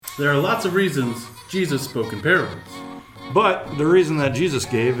There are lots of reasons Jesus spoke in parables. But the reason that Jesus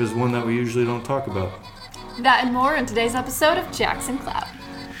gave is one that we usually don't talk about. That and more in today's episode of Jackson Cloud.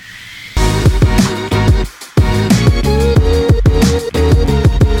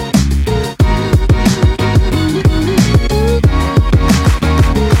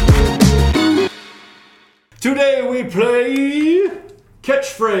 Today we play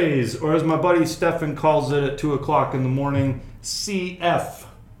Catchphrase, or as my buddy Stefan calls it at 2 o'clock in the morning, CF.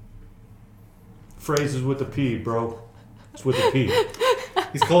 Phrases with a P, bro. It's with a P.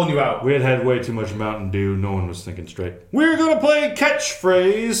 He's calling you out. We had way too much Mountain Dew. No one was thinking straight. We're going to play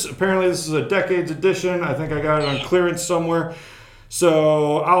Catchphrase. Apparently this is a Decades edition. I think I got it on clearance somewhere.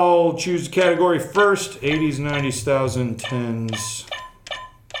 So I'll choose the category first. 80s, 90s, 10s.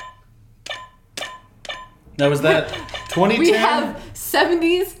 Now, was that 2010? We have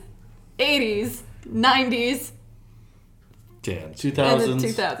 70s, 80s, 90s, 10s. 2000s. and the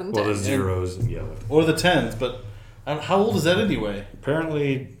 2010s. Well, the zeros and yellow. Or the 10s, but how old is that anyway?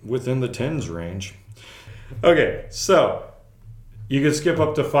 Apparently within the 10s range. Okay, so you can skip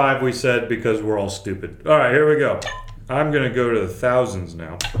up to 5, we said, because we're all stupid. All right, here we go. I'm going to go to the thousands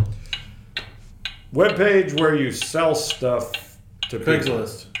now. Webpage where you sell stuff to people.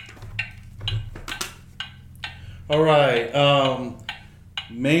 Craigslist. All right.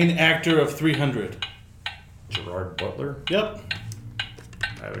 Main actor of 300. Gerard Butler? Yep.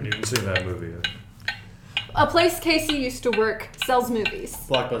 I haven't even seen that movie yet. A place Casey used to work sells movies.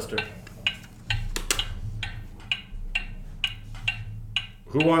 Blockbuster.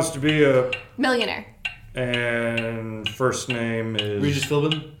 Who wants to be a... Millionaire. And first name is... Regis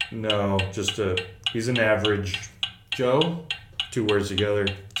Philbin. No, just a... He's an average. Joe. 2 words together.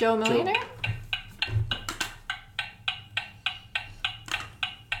 Joe Millionaire?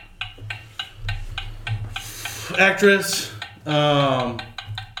 Actress. I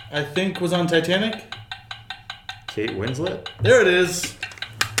think was on Titanic. Kate Winslet? There it is.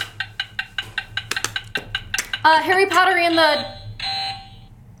 Harry Potter and the...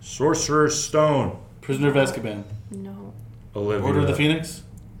 Sorcerer's Stone. Prisoner of Azkaban. No. Olivia. Order of the Phoenix.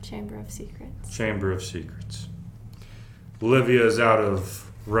 Chamber of Secrets. Chamber of Secrets. Olivia is out of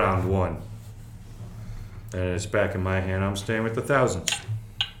round 1. And it's back in my hand. I'm staying with the thousands.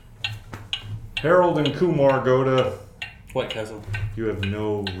 Harold and Kumar go to... White Castle. You have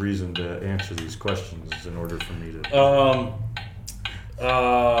no reason to answer these questions in order for me to...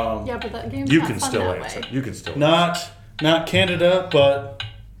 Yeah, but that game's you not can fun still that answer. way. You can still Not Canada, but...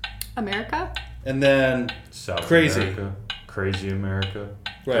 America? And then South Crazy. America. Crazy America.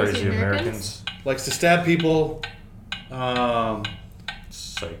 Right. Crazy Americans? Americans. Likes to stab people.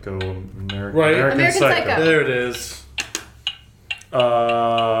 Psycho American. Right. American Psycho. There it is.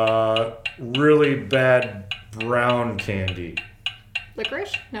 Really bad brown candy.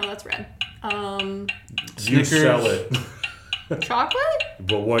 Licorice? No, that's red. You Snickers. sell it. Chocolate?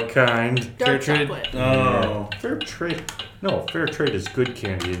 But what kind? Fair Dark trade. chocolate. Oh. Fair trade. No, fair trade is good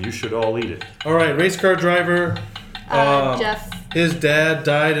candy and you should all eat it. All right. Race car driver. Jeff. His dad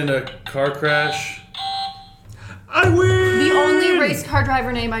died in a car crash. I win! The only race car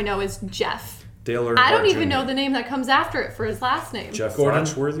driver name I know is Jeff. Dale Earnhardt I don't even Jr. know the name that comes after it for his last name. Jeff Gordon.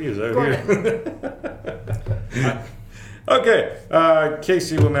 Foxworthy? Is that Gordon. Okay,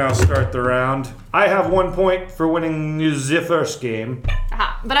 Casey will now start the round. I have 1 point for winning the first game.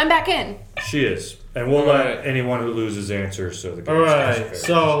 Aha, but I'm back in. She is. And we'll All let right. anyone who loses answer so the game All stays right. fair.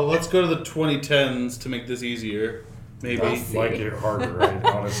 So let's go to the 2010s to make this easier. Maybe. That might get harder. I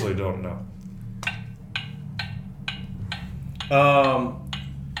honestly don't know.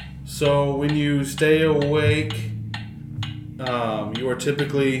 So when you stay awake, you are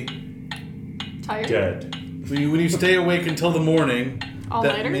typically Tired? Dead. when you stay awake until the morning. All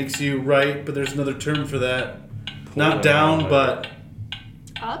that nighter? makes you right, but there's another term for that. Not Pulling down, all but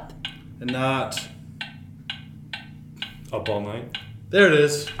Up? and not. Up all night? There it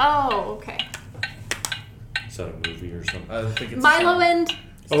is. Oh, okay. Is that a movie or something? I think it's Milo and...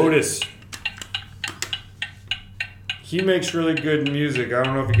 Otis. He makes really good music. I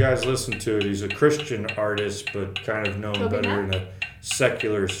don't know if you guys listen to it. He's a Christian artist, but kind of known Toby better Mac? in a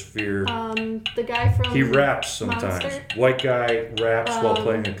secular sphere. the guy from... He raps sometimes. Monster? White guy raps while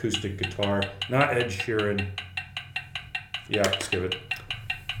playing acoustic guitar. Not Ed Sheeran. Yeah, skip it.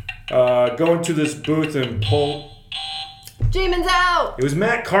 Go into this booth and pull... Jamin's out! It was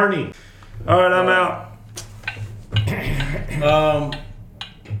Matt Carney. All right, I'm out.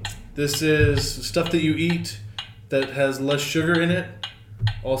 This is stuff that you eat that has less sugar in it.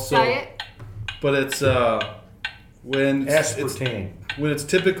 Also, Diet? but it's when it's Aspartame.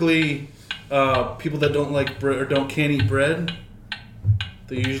 typically people that don't like bread or can't eat bread.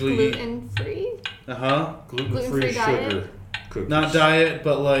 They usually eat. Gluten free. Gluten-free Gluten-free sugar diet? cookies. Not diet,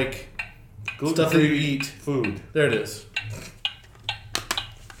 but like stuff that you eat. Food. There it is.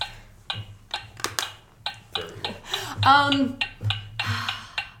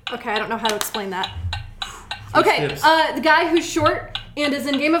 Okay, I don't know how to explain that. Okay, tips. the guy who's short and is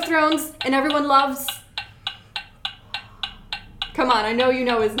in Game of Thrones and everyone loves. Come on, I know you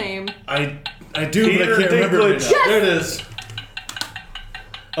know his name. I do, Peter but I can't remember it right Dinklage. now. Yes! There it is.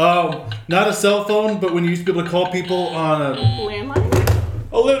 Not a cell phone, but when you used to be able to call people on a.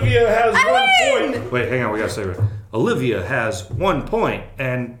 Landline? Olivia has I 1 win! point. Wait, hang on. We gotta say it. Olivia has 1 point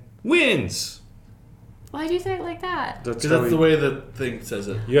and wins. Why'd you say it like that? That's, Because that's the way the thing says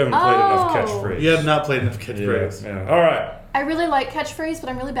it. You haven't played enough Oh. catchphrase. You have not played enough catchphrase. Yeah. All right. I really like catchphrase, but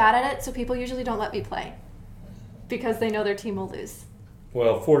I'm really bad at it, so people usually don't let me play. Because they know their team will lose.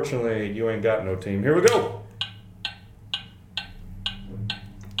 Well, fortunately, you ain't got no team. Here we go.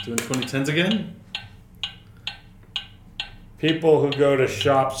 Doing 2010s again? People who go to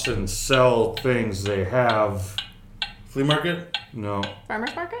shops and sell things they have. Flea market? No,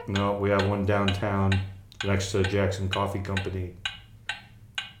 Farmer's market? no, we have one downtown next to Jackson Coffee Company.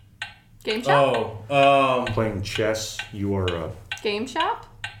 Game shop? Playing chess. You are a Game shop?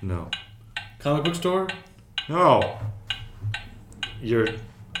 no. Comic book store? No. You're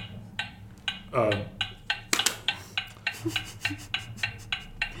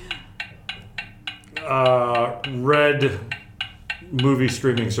red movie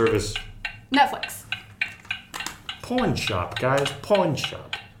streaming service. Netflix. Pawn shop, guys. Pawn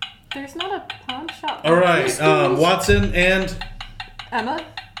shop. There's not a pawn shop. Alright, Watson and. Emma?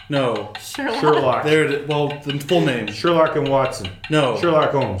 No. Sherlock. Sherlock. There it is. Well, the full name. Sherlock and Watson. No.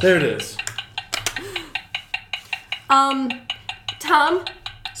 Sherlock Holmes. There it is. Tom?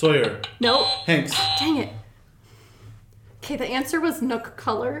 Sawyer. Nope. Hanks. Dang it. Okay, the answer was Nook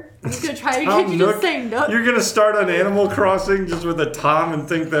Color. I'm gonna try to Tom get you Nook? to say Nook. You're gonna start on Animal Crossing just with a Tom and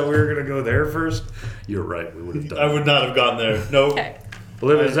think that we were gonna go there first? You're right. We would have done. I would not have gone there. Nope. Okay.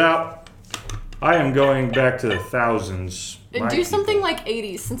 Olivia's out. I am going back to the thousands. My Do something like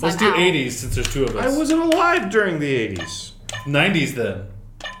 80s since Let's I'm do out. 80s since there's two of I us. wasn't alive during the 80s. 90s then.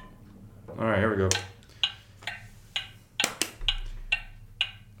 All right, here we go.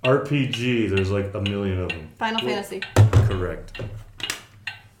 RPG, there's like a million of them. Final Fantasy. Correct.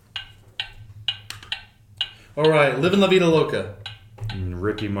 Alright, Livin' La Vida Loca. And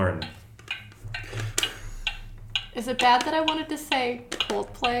Ricky Martin. Is it bad that I wanted to say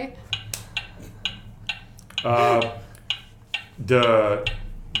Coldplay?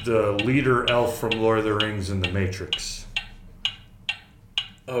 The leader elf from Lord of the Rings and the Matrix.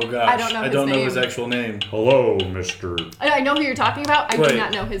 Oh gosh. I don't know his name. his actual name. Hello, Mr. I know who you're talking about. I Wait. do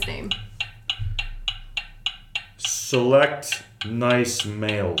not know his name. Select nice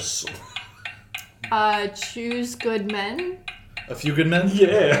males. Choose good men. A Few Good Men?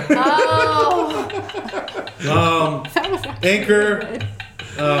 Yeah. Oh, that was actually Anchor.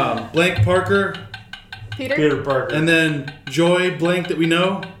 good. Blank Parker. Peter? Peter Parker. And then Joy Blank that we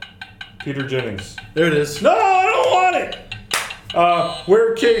know. Peter Jennings. There it is. No, I don't want it.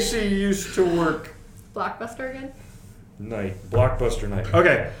 Where Casey used to work. Blockbuster again? Blockbuster night.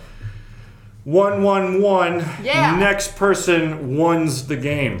 Okay. 1-1-1. Yeah. Next person wins the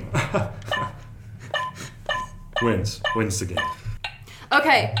game. Wins the game.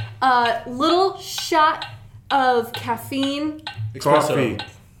 Okay, little shot of caffeine. Coffee.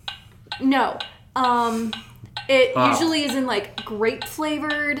 No. It Ah. usually is in like grape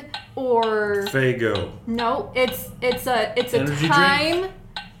flavored or Fago. no. It's a Energy time.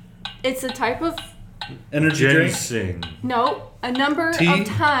 It's a type of Energy drink. Ginseng. no. A number Tea? of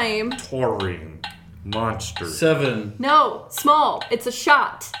time. Taurine. Monster. 7. No, small. It's a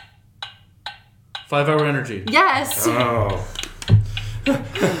shot. 5 Hour Energy. Yes. Oh.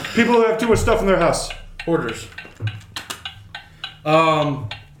 People who have too much stuff in their house. Hoarders.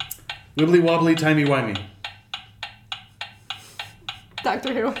 Wibbly wobbly timey wimey.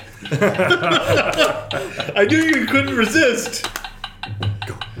 Doctor Who. I knew you couldn't resist.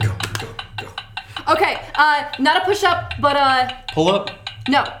 Go. Okay. Not a push up, but Pull up.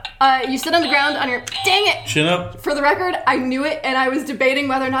 no. You sit on the ground on your. Dang it. Chin up. For the record, I knew it, and I was debating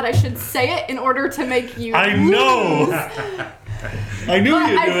whether or not I should say it in order to make you. I know. lose. I knew But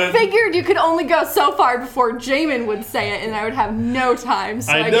you'd do I it. figured you could only go so far before Jamin would say it, and I would have no time,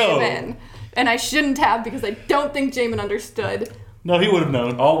 so I I know. gave in. And I shouldn't have because I don't think Jamin understood. No, he would have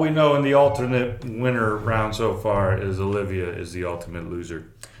known. All we know in the alternate winner round so far is Olivia is the ultimate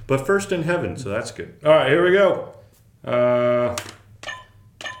loser. But first in heaven, so that's good. All right, here we go.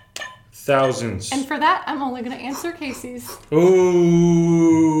 Thousands. And for that, I'm only going to answer Casey's.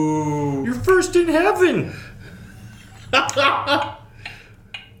 Ooh. You're first in heaven. Meow.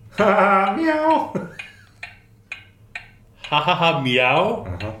 Ha ha ha meow?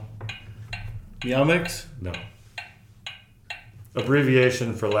 Uh-huh. Meow mix? No.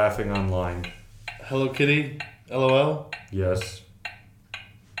 Abbreviation for laughing online. Hello Kitty? LOL? Yes.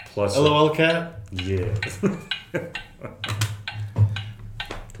 Plus. LOL cat? Yeah.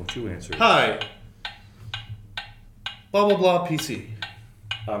 Don't you answer. Hi. Blah blah blah PC.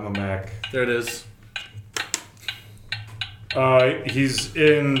 I'm a Mac. There it is. He's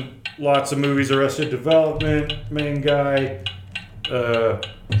in lots of movies. Arrested Development, main guy.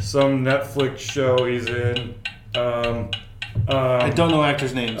 Some Netflix show he's in. I don't know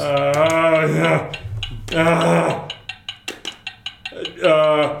actors' names.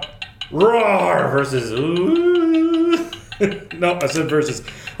 Roar versus. No, I said versus.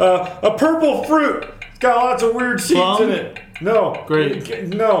 A purple fruit. It's got lots of weird seeds Plum? in it. No. Great.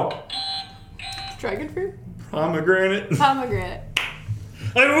 No. Dragon fruit? Pomegranate. Pomegranate.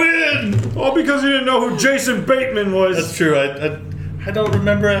 I win! All because you didn't know who Jason Bateman was. That's true. I don't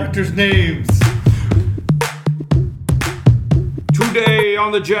remember actors' names. Today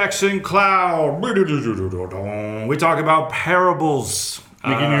on the Jackson Cloud, we talk about parables.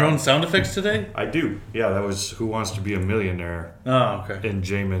 Making your own sound effects today? I do. Yeah, that was Who Wants to Be a Millionaire Oh, okay. in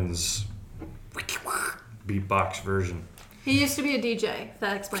Jamin's beatbox version. He used to be a DJ, if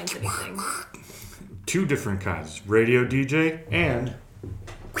that explains anything. Two different kinds, radio DJ and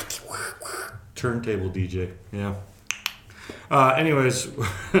turntable DJ. Yeah. Anyways,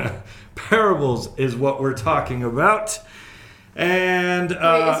 parables is what we're talking about. And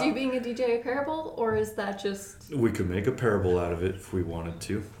Wait, is you being a DJ a parable, or is that just... we could make a parable out of it if we wanted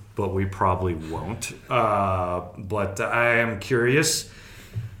to, but we probably won't. But I am curious.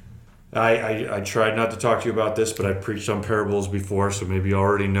 I tried not to talk to you about this, but I preached on parables before, so maybe you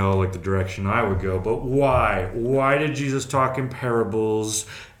already know like the direction I would go. But why? Why did Jesus talk in parables?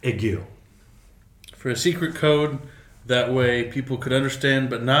 Egil. For a secret code, that way people could understand,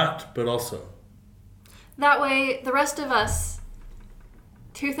 but not, but also. That way, the rest of us,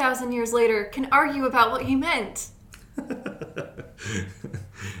 2,000 years later, can argue about what he meant.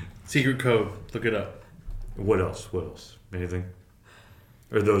 Secret code. Look it up. What else? What else? Anything?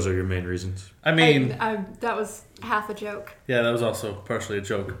 Or those are your main reasons? I mean, that was half a joke. yeah, that was also partially a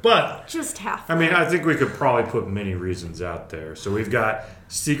joke. But Just half. I mean, I think we could probably put many reasons out there. So we've got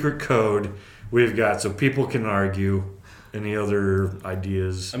secret code. We've got so people can argue. Any other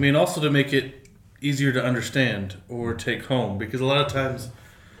ideas? I mean, also to make it easier to understand or take home, because a lot of times,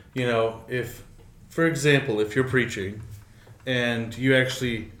 you know, if, for example, if you're preaching and you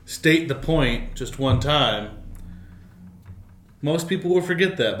actually state the point just one time, most people will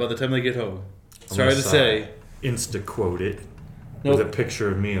forget that by the time they get home. Sorry to say. Insta quote it Nope. with a picture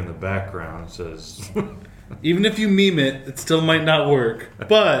of me in the background. It says, Even if you meme it, it still might not work.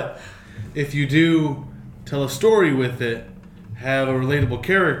 But if you do tell a story with it, have a relatable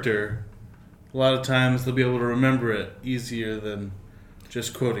character, a lot of times they'll be able to remember it easier than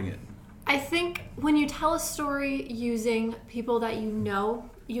just quoting it. I think when you tell a story using people that you know,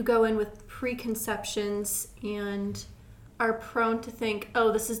 you go in with preconceptions and are prone to think,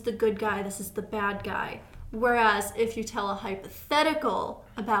 oh, this is the good guy, this is the bad guy. Whereas if you tell a hypothetical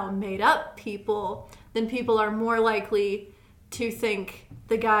about made-up people, then people are more likely to think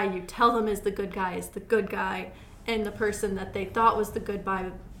the guy you tell them is the good guy, and the person that they thought was the good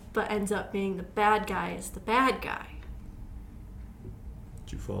guy but ends up being the bad guy is the bad guy.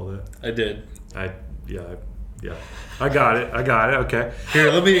 did you follow that? I did. Yeah. I got it. Okay.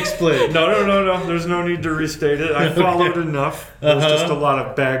 Here, let me explain. No. There's no need to restate it. I followed enough. It was just a lot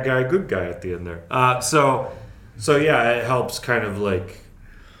of bad guy, good guy at the end there. So yeah, it helps kind of like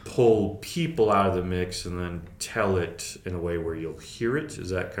pull people out of the mix and then tell it in a way where you'll hear it. Is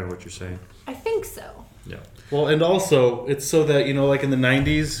that kind of what you're saying? I think so. Yeah. Well, and also, it's so that, you know, like in the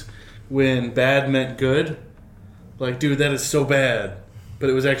 90s, when bad meant good, like, dude, that is so bad, but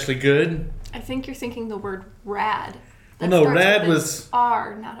it was actually good. I think you're thinking the word rad. Well, no, starts rad with an was-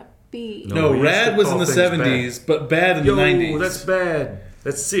 R, not a B. No. No, we used rad to was call in the things 70s, but bad in the 90s. That's bad.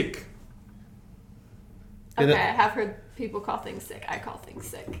 That's sick. Yeah, Okay, that- I have heard people call things sick. I call things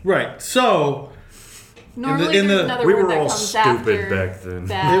sick. Right, so... Normally, in there's the- another We word were that all comes stupid after back then.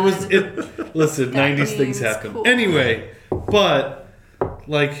 bad. Listen, That 90s things means happen. cool. Anyway, but,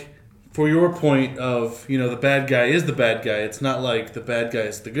 like, for your point of, you know, the bad guy is the bad guy, it's not like the bad guy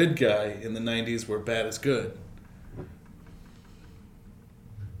is the good guy in the 90s where bad is good.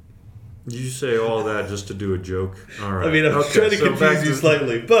 You say all that just to do a joke. All right. I mean, I'm trying to confuse you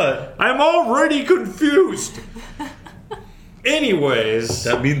slightly, but I'm already confused. Anyways,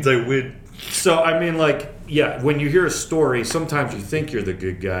 that means I win. so I mean, like, yeah, when you hear a story, sometimes you think you're the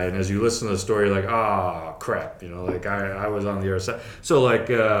good guy, and as you listen to the story, you're like, ah, crap, like I was on the other side. So, like,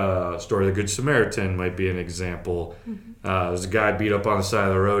 story of the Good Samaritan might be an example. There's a guy beat up on the side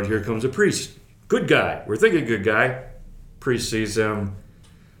of the road. Here comes a priest. Good guy. We're thinking good guy. Priest sees him.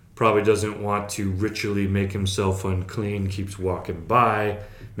 Probably doesn't want to ritually make himself unclean. Keeps walking by.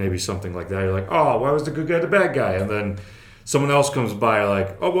 Maybe something like that. You're like, oh, why was the good guy the bad guy? And then someone else comes by,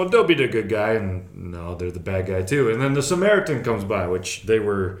 like, oh, well, they'll be the good guy. And no, they're the bad guy too. And then the Samaritan comes by, which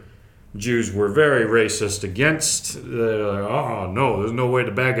Jews were very racist against. They're like, oh, no, there's no way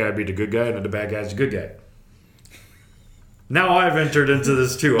the bad guy be the good guy and the bad guy's the good guy. Now I've entered into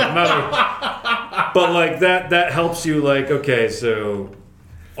this too. I'm not but like that helps you, like, okay, so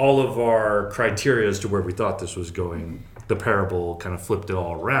all of our criteria as to where we thought this was going, the parable kind of flipped it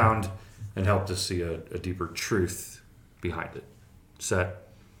all around and helped us see a deeper truth behind it. Is that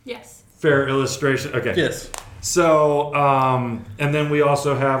Yes. fair illustration? Okay. Yes. So, and then we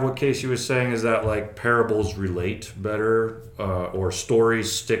also have what Casey was saying is that, like, parables relate better, or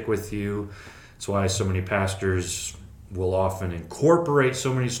stories stick with you. That's why so many pastors will often incorporate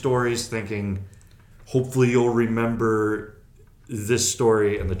so many stories, thinking, hopefully you'll remember this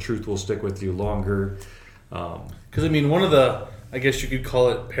story and the truth will stick with you longer. Because, I mean, one of the, I guess you could call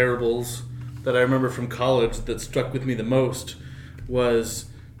it parables that I remember from college that struck with me the most was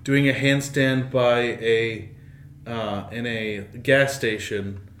doing a handstand by in a gas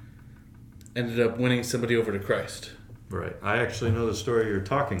station ended up winning somebody over to Christ. Right. I actually know the story you're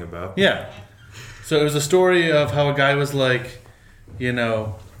talking about. Yeah. So it was a story of how a guy was like,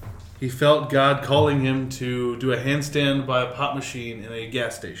 he felt God calling him to do a handstand by a pop machine in a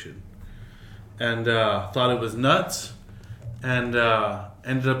gas station. And thought it was nuts. And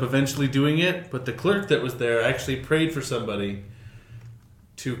ended up eventually doing it. But the clerk that was there actually prayed for somebody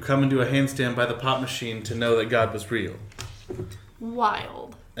to come and do a handstand by the pop machine to know that God was real.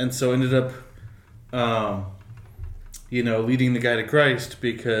 Wild. And so ended up, leading the guy to Christ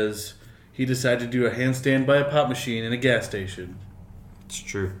because he decided to do a handstand by a pop machine in a gas station. It's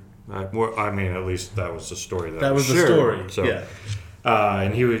true. I mean, at least that was the story that was the shared. story. So, yeah.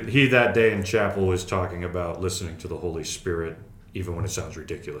 And he that day in chapel was talking about listening to the Holy Spirit, even when it sounds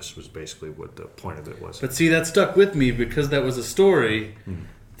ridiculous, was basically what the point of it was. But see, that stuck with me because that was a story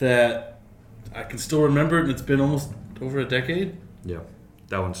that I can still remember it, and it's been almost over a decade. Yeah,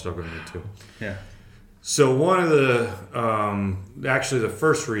 that one stuck with me too. Yeah. So one of the, actually the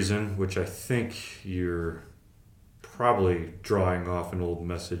first reason, which I think you're probably drawing off an old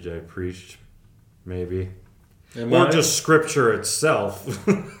message I preached, maybe. Or just scripture itself.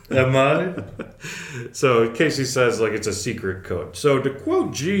 Am I? So Casey says, like, it's a secret code. So to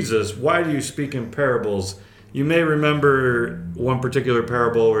quote Jesus, why do you speak in parables? You may remember one particular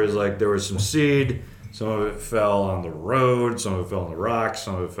parable where he's like, there was some seed. Some of it fell on the road. Some of it fell on the rocks.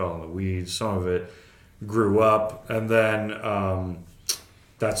 Some of it fell on the weeds. Some of it grew up. And then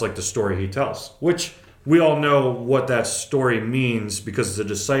that's like the story he tells, which we all know what that story means because the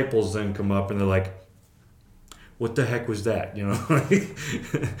disciples then come up and they're like, what the heck was that?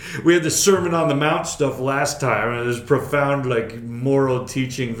 We had the Sermon on the Mount stuff last time, and it was profound, like, moral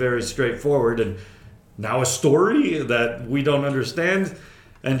teaching, very straightforward, and now a story that we don't understand.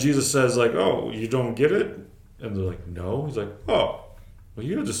 And Jesus says, like, oh, you don't get it? And they're like, no. He's like, oh, well,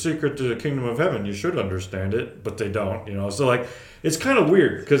 you have the secret to the kingdom of heaven. You should understand it, but they don't, So, like, it's kind of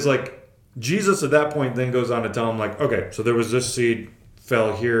weird because, like, Jesus at that point then goes on to tell them, like, okay, so there was this seed,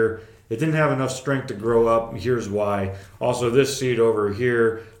 fell here. It didn't have enough strength to grow up. Here's why. Also, this seed over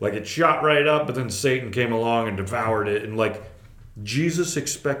here, like, it shot right up, but then Satan came along and devoured it. And, like, Jesus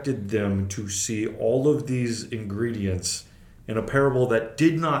expected them to see all of these ingredients in a parable that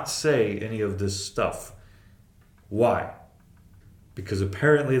did not say any of this stuff. Why? Because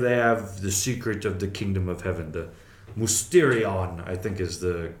apparently they have the secret of the kingdom of heaven. The mysterion, I think, is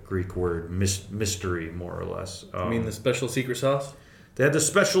the Greek word. Mystery, more or less. I mean the special secret sauce? They had the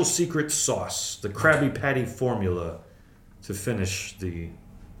special secret sauce, the Krabby Patty formula, to finish the...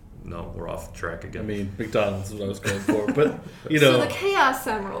 No, we're off track again. I mean, McDonald's is what I was going for, but, So the Chaos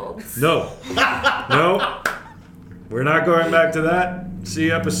Emeralds. No. No. We're not going back to that. See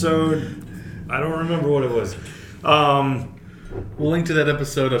episode... I don't remember what it was. We'll link to that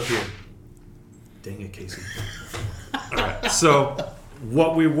episode up here. Dang it, Casey. All right. So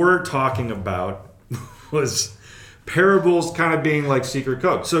what we were talking about was... parables kind of being like secret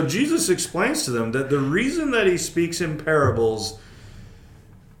code. So Jesus explains to them that the reason that he speaks in parables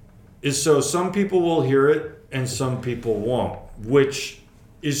is so some people will hear it and some people won't, which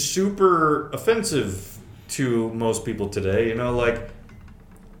is super offensive to most people today. You know, like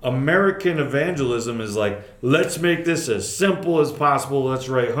American evangelism is like, let's make this as simple as possible. Let's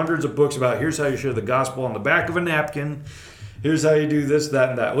write hundreds of books about here's how you share the gospel on the back of a napkin. Here's how you do this, that,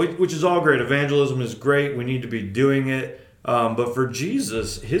 and that, which is all great. Evangelism is great. We need to be doing it. But for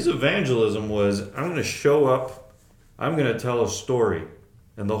Jesus, his evangelism was, I'm going to show up. I'm going to tell a story.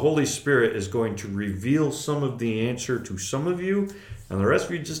 And the Holy Spirit is going to reveal some of the answer to some of you. And the rest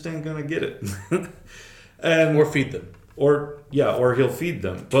of you just ain't going to get it. Or feed them. Or he'll feed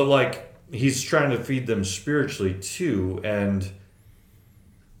them. But like, he's trying to feed them spiritually too. And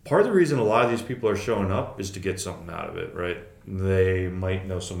part of the reason a lot of these people are showing up is to get something out of it, right? They might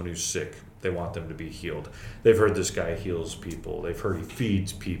know someone who's sick. They want them to be healed. They've heard this guy heals people. They've heard he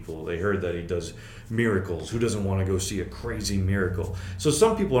feeds people. They heard that he does miracles. Who doesn't want to go see a crazy miracle? So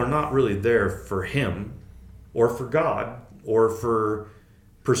some people are not really there for him or for God or for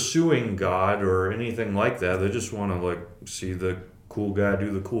pursuing God or anything like that. They just want to like see the cool guy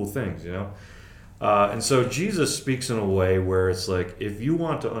do the cool things, you know? And so Jesus speaks in a way where it's like, if you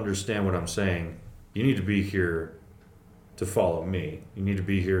want to understand what I'm saying, you need to be here to follow me. You need to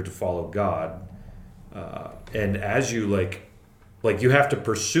be here to follow God. And as you like you have to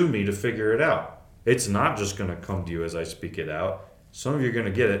pursue me to figure it out. It's not just going to come to you as I speak it out. Some of you are going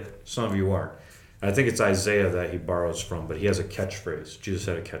to get it. Some of you aren't. And I think it's Isaiah that he borrows from, but he has a catchphrase. Jesus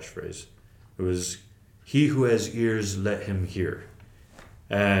had a catchphrase. It was, he who has ears, let him hear.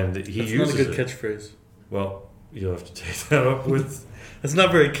 And he That's uses not a good it. catchphrase. Well, you'll have to take that up with It's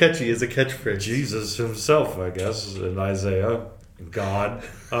not very catchy as a catchphrase. Jesus himself, I guess, in Isaiah, God.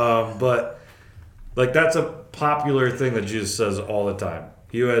 But like that's a popular thing that Jesus says all the time.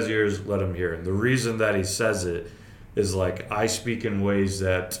 He who has ears, let him hear. And the reason that he says it is like, I speak in ways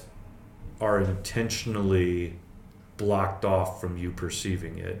that are intentionally blocked off from you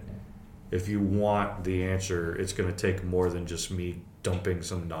perceiving it. If you want the answer, it's going to take more than just me dumping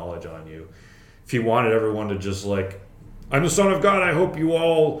some knowledge on you. If he wanted everyone to just like, I'm the Son of God, I hope you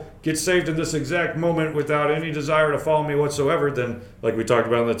all get saved in this exact moment without any desire to follow me whatsoever, then, like we talked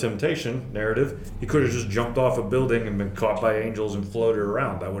about in the temptation narrative, he could have just jumped off a building and been caught by angels and floated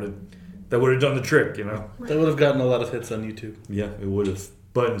around. That would have done the trick, you know? That would have gotten a lot of hits on YouTube. Yeah, it would have.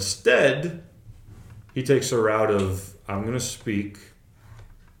 But instead, he takes a route of, I'm going to speak.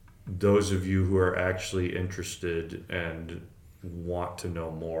 Those of you who are actually interested and want to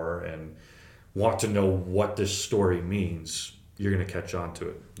know more and want to know what this story means, you're going to catch on to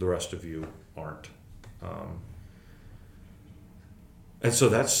it. The rest of you aren't. And so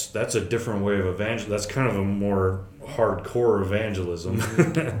that's a different way of evangelism. That's kind of a more hardcore evangelism.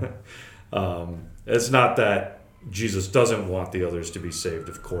 It's not that Jesus doesn't want the others to be saved,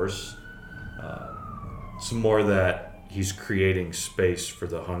 of course. It's more that he's creating space for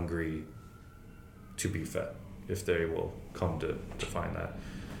the hungry to be fed, if they will come to find that.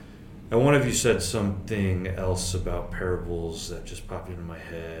 And one of you said something else about parables that just popped into my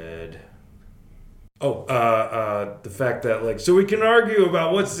head. Oh, the fact that, like, so we can argue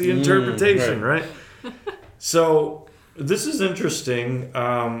about what's the interpretation, right? So this is interesting.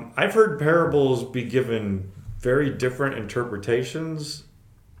 I've heard parables be given very different interpretations.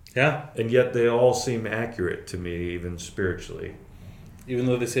 Yeah. And yet they all seem accurate to me, even spiritually. Even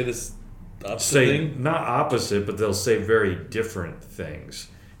though they say this opposite Say, thing? not opposite, but they'll say very different things.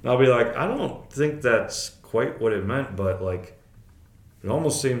 And I'll be like, I don't think that's quite what it meant, but like, it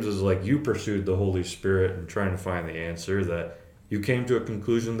almost seems as like you pursued the Holy Spirit and trying to find the answer, that you came to a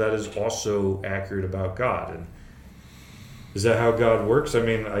conclusion that is also accurate about God. And is that how God works? I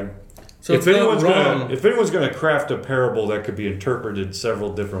mean, So if anyone's going to craft a parable that could be interpreted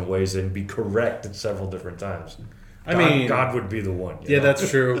several different ways and be correct at several different times, God would be the one. Yeah, that's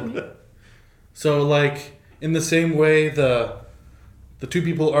true. So, like, in the same way, the two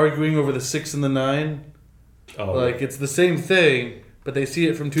people arguing over the 6 and the 9, like, it's the same thing, but they see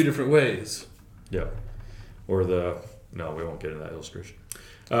it from two different ways. Yeah. Or no, we won't get into that illustration.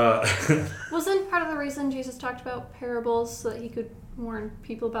 Wasn't part of the reason Jesus talked about parables so that he could warn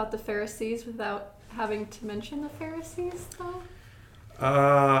people about the Pharisees without having to mention the Pharisees, though?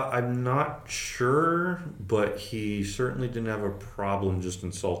 I'm not sure, but he certainly didn't have a problem just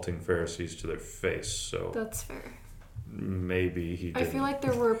insulting Pharisees to their face. So That's fair. Maybe he didn't. I feel like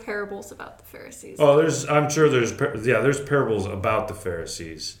there were parables about the Pharisees. Oh, I'm sure there's parables about the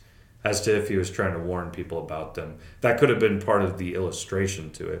Pharisees as to if he was trying to warn people about them. That could have been part of the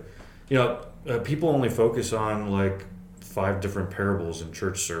illustration to it. You know, people only focus on like 5 different parables in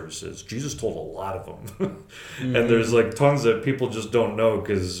church services. Jesus told a lot of them. And there's like tons that people just don't know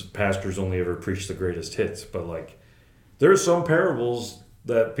because pastors only ever preach the greatest hits. But like, there are some parables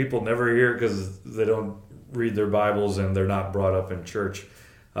that people never hear because they don't read their Bibles and they're not brought up in church.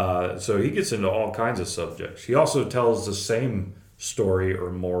 So he gets into all kinds of subjects. He also tells the same story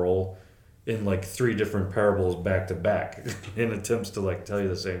or moral in like 3 different parables back to back in attempts to like tell you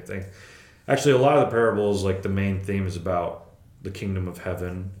the same thing. Actually, a lot of the parables, like the main theme is about the kingdom of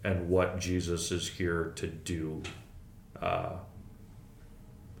heaven and what Jesus is here to do.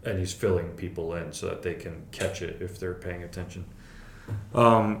 And he's filling people in so that they can catch it if they're paying attention.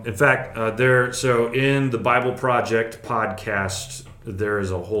 In fact, so in the Bible Project podcast, there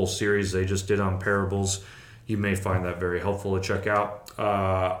is a whole series they just did on parables. You may find that very helpful to check out.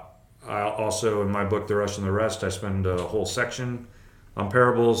 I also, in my book, The Rush and the Rest, I spend a whole section on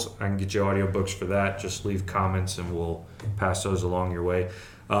parables. I can get you audiobooks for that. Just leave comments and we'll pass those along your way.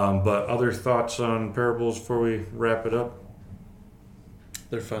 But other thoughts on parables before we wrap it up?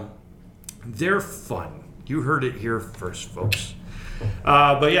 They're fun. They're fun. You heard it here first, folks.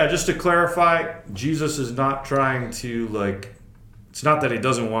 But yeah, just to clarify, Jesus is not trying to it's not that he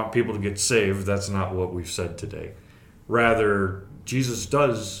doesn't want people to get saved. That's not what we've said today. Rather, Jesus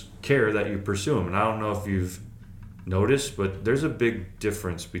does care that you pursue him. And I don't know if you've noticed, but there's a big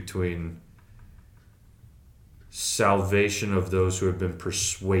difference between salvation of those who have been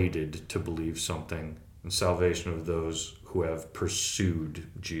persuaded to believe something and salvation of those who have pursued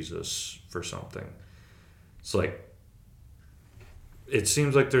Jesus for something. It's like, it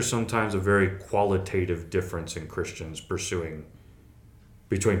seems like there's sometimes a very qualitative difference in Christians between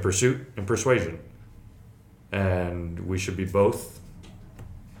pursuit and persuasion. And we should be both.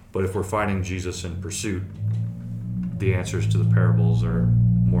 But if we're finding Jesus in pursuit, the answers to the parables are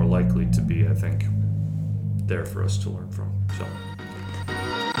more likely to be, I think, there for us to learn from. So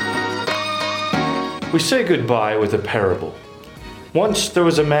we say goodbye with a parable. Once there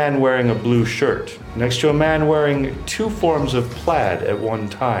was a man wearing a blue shirt next to a man wearing 2 forms of plaid at one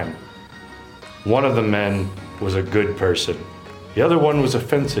time. One of the men was a good person. The other one was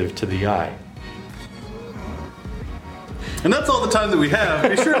offensive to the eye. And that's all the time that we have.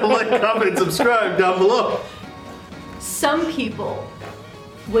 Be sure to like, comment, and subscribe down below. Some people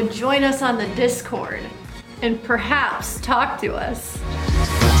would join us on the Discord and perhaps talk to us.